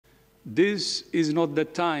This is not the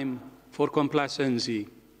time for complacency.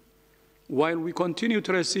 While we continue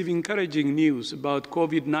to receive encouraging news about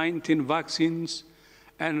COVID-19 vaccines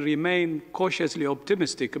and remain cautiously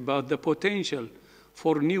optimistic about the potential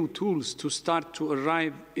for new tools to start to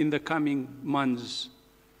arrive in the coming months,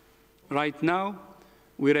 right now,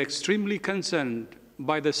 we're extremely concerned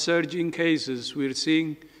by the surge in cases we're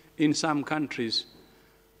seeing in some countries,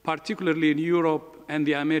 particularly in Europe and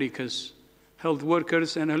the Americas. Health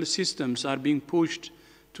workers and health systems are being pushed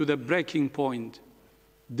to the breaking point.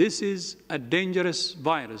 This is a dangerous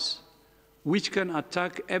virus which can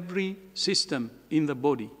attack every system in the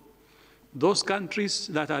body. Those countries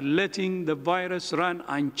that are letting the virus run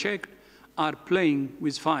unchecked are playing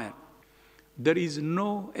with fire. There is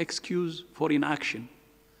no excuse for inaction.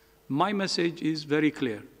 My message is very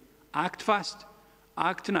clear. Act fast,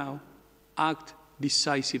 act now, act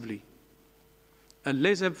decisively. A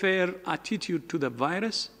laissez-faire attitude to the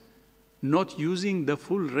virus, not using the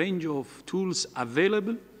full range of tools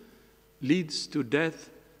available, leads to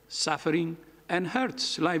death, suffering, and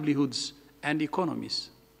hurts livelihoods and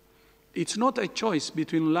economies. It's not a choice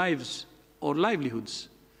between lives or livelihoods.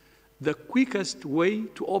 The quickest way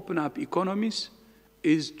to open up economies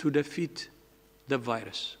is to defeat the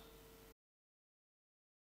virus.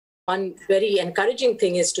 One very encouraging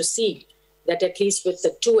thing is to see that at least with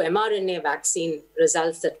the 2 mRNA vaccine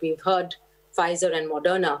results that we've heard, Pfizer and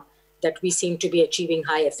Moderna, that we seem to be achieving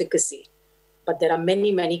high efficacy. But there are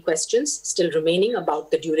many, many questions still remaining about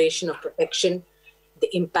the duration of protection, the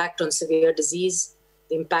impact on severe disease,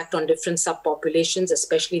 the impact on different subpopulations,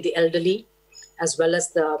 especially the elderly, as well as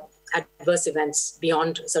the adverse events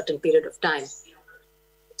beyond a certain period of time.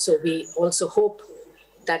 So we also hope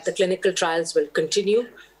that the clinical trials will continue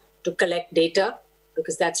to collect data,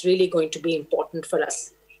 because that's really going to be important for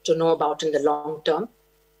us to know about in the long term.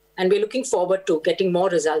 And we're looking forward to getting more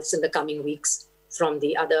results in the coming weeks from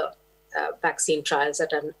the other vaccine trials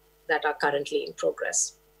that are currently in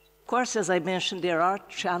progress. Of course, as I mentioned, there are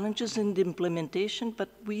challenges in the implementation, but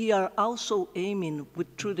we are also aiming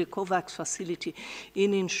through the COVAX facility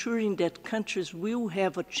in ensuring that countries will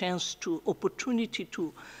have a chance to, opportunity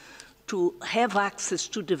to have access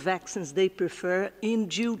to the vaccines they prefer in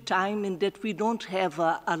due time, and that we don't have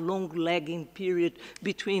a long lagging period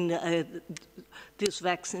between these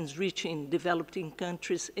vaccines reaching developing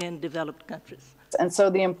countries and developed countries. And so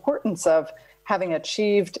the importance of having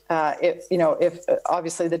achieved, if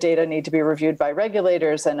obviously the data need to be reviewed by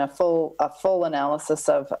regulators and a full analysis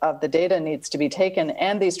of the data needs to be taken,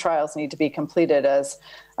 and these trials need to be completed, as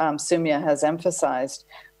Soumya has emphasized.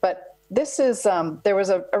 But this is, there was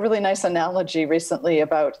a really nice analogy recently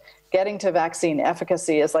about getting to vaccine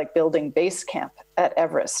efficacy is like building base camp at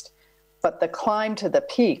Everest. But the climb to the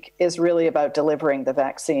peak is really about delivering the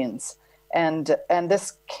vaccines. And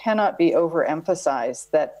this cannot be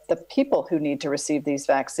overemphasized, that the people who need to receive these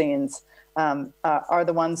vaccines are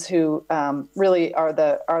the ones who really are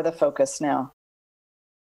the focus now.